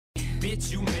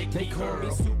bitch, you make me call me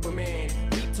Superman.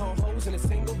 Beat tall hoes in a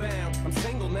single bound. I'm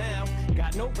single now,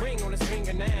 got no ring on his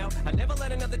finger now. I never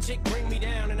let another chick bring me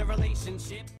down in a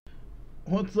relationship.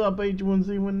 What's up,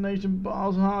 H1Z1 Nation?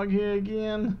 Boss Hog here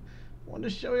again. Wanted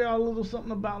to show y'all a little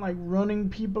something about like running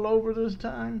people over this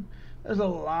time. There's a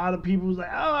lot of people who's like,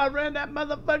 oh, I ran that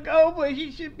motherfucker over,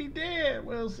 he should be dead.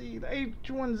 Well, see, the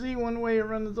H1Z1 way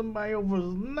of running somebody over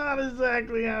is not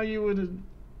exactly how you would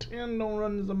intend on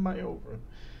running somebody over.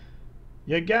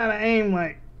 You gotta aim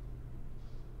like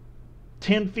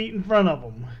 10 feet in front of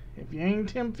them. If you aim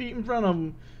 10 feet in front of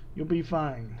them, you'll be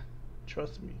fine.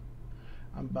 Trust me.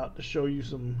 I'm about to show you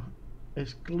some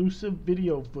exclusive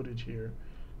video footage here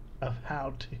of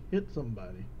how to hit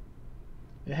somebody.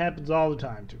 It happens all the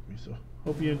time to me, so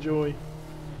hope you enjoy.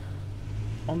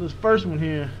 On this first one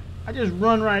here, I just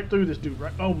run right through this dude,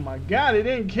 right? Oh my god, it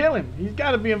didn't kill him. He's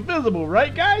got to be invisible,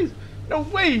 right guys? No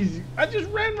ways. I just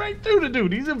ran right through the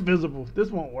dude. He's invisible. This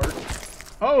won't work.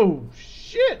 Oh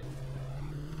shit.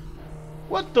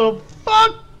 What the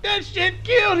fuck? That shit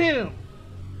killed him.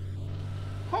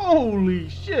 Holy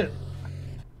shit.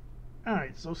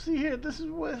 Alright, so see here, this is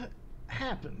what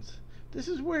happens. This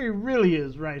is where he really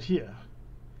is right here.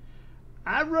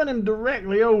 I run him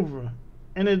directly over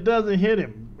and it doesn't hit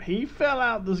him. He fell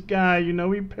out the sky, you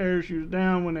know, he parachutes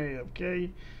down when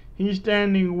AFK. He's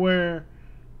standing where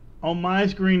on my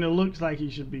screen it looks like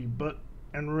he should be, but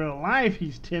in real life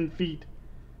he's 10 feet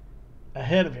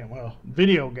ahead of him. Well,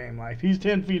 video game life, he's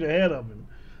 10 feet ahead of him.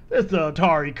 That's the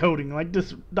Atari coding, like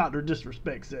this Dr.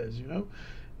 Disrespect says, you know.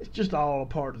 It's just all a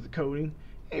part of the coding.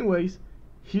 Anyways,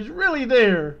 he's really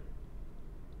there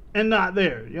and not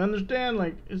there. You understand?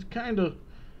 Like it's kind of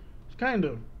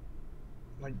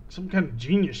like some kind of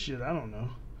genius shit. I don't know.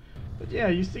 But yeah,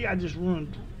 you see, I just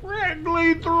run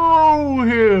directly through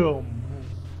him.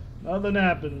 Nothing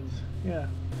happens. Yeah.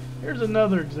 Here's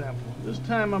another example. This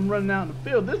time I'm running out in the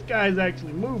field. This guy's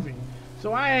actually moving.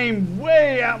 So I aim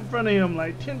way out in front of him,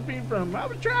 like 10 feet from him. I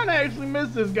was trying to actually miss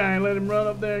this guy and let him run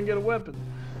up there and get a weapon.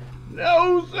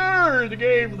 No, sir. The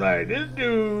game's like, this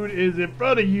dude is in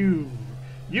front of you.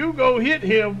 You go hit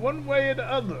him one way or the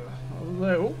other. I was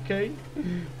like, okay,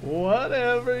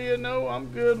 whatever, you know,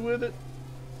 I'm good with it.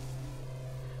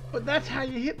 But that's how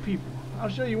you hit people. I'll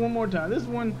show you one more time. This is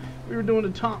when we were doing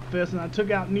the Top Fest and I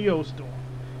took out Neostorm.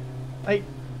 Like,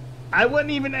 I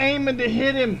wasn't even aiming to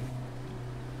hit him.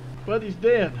 But he's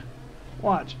dead.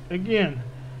 Watch, again.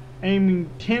 Aiming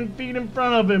 10 feet in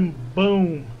front of him.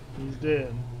 Boom. He's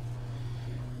dead.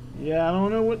 Yeah, I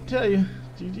don't know what to tell you.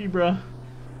 GG, bruh.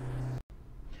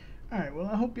 Alright, well,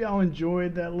 I hope y'all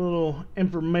enjoyed that little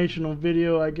informational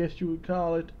video, I guess you would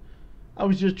call it. I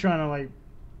was just trying to, like,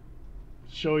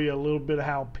 show you a little bit of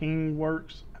how ping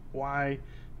works. Why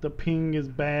the ping is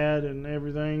bad and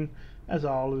everything. That's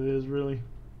all it is, really.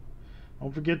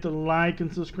 Don't forget to like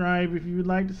and subscribe if you would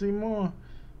like to see more.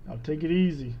 I'll take it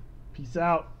easy. Peace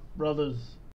out, brothers.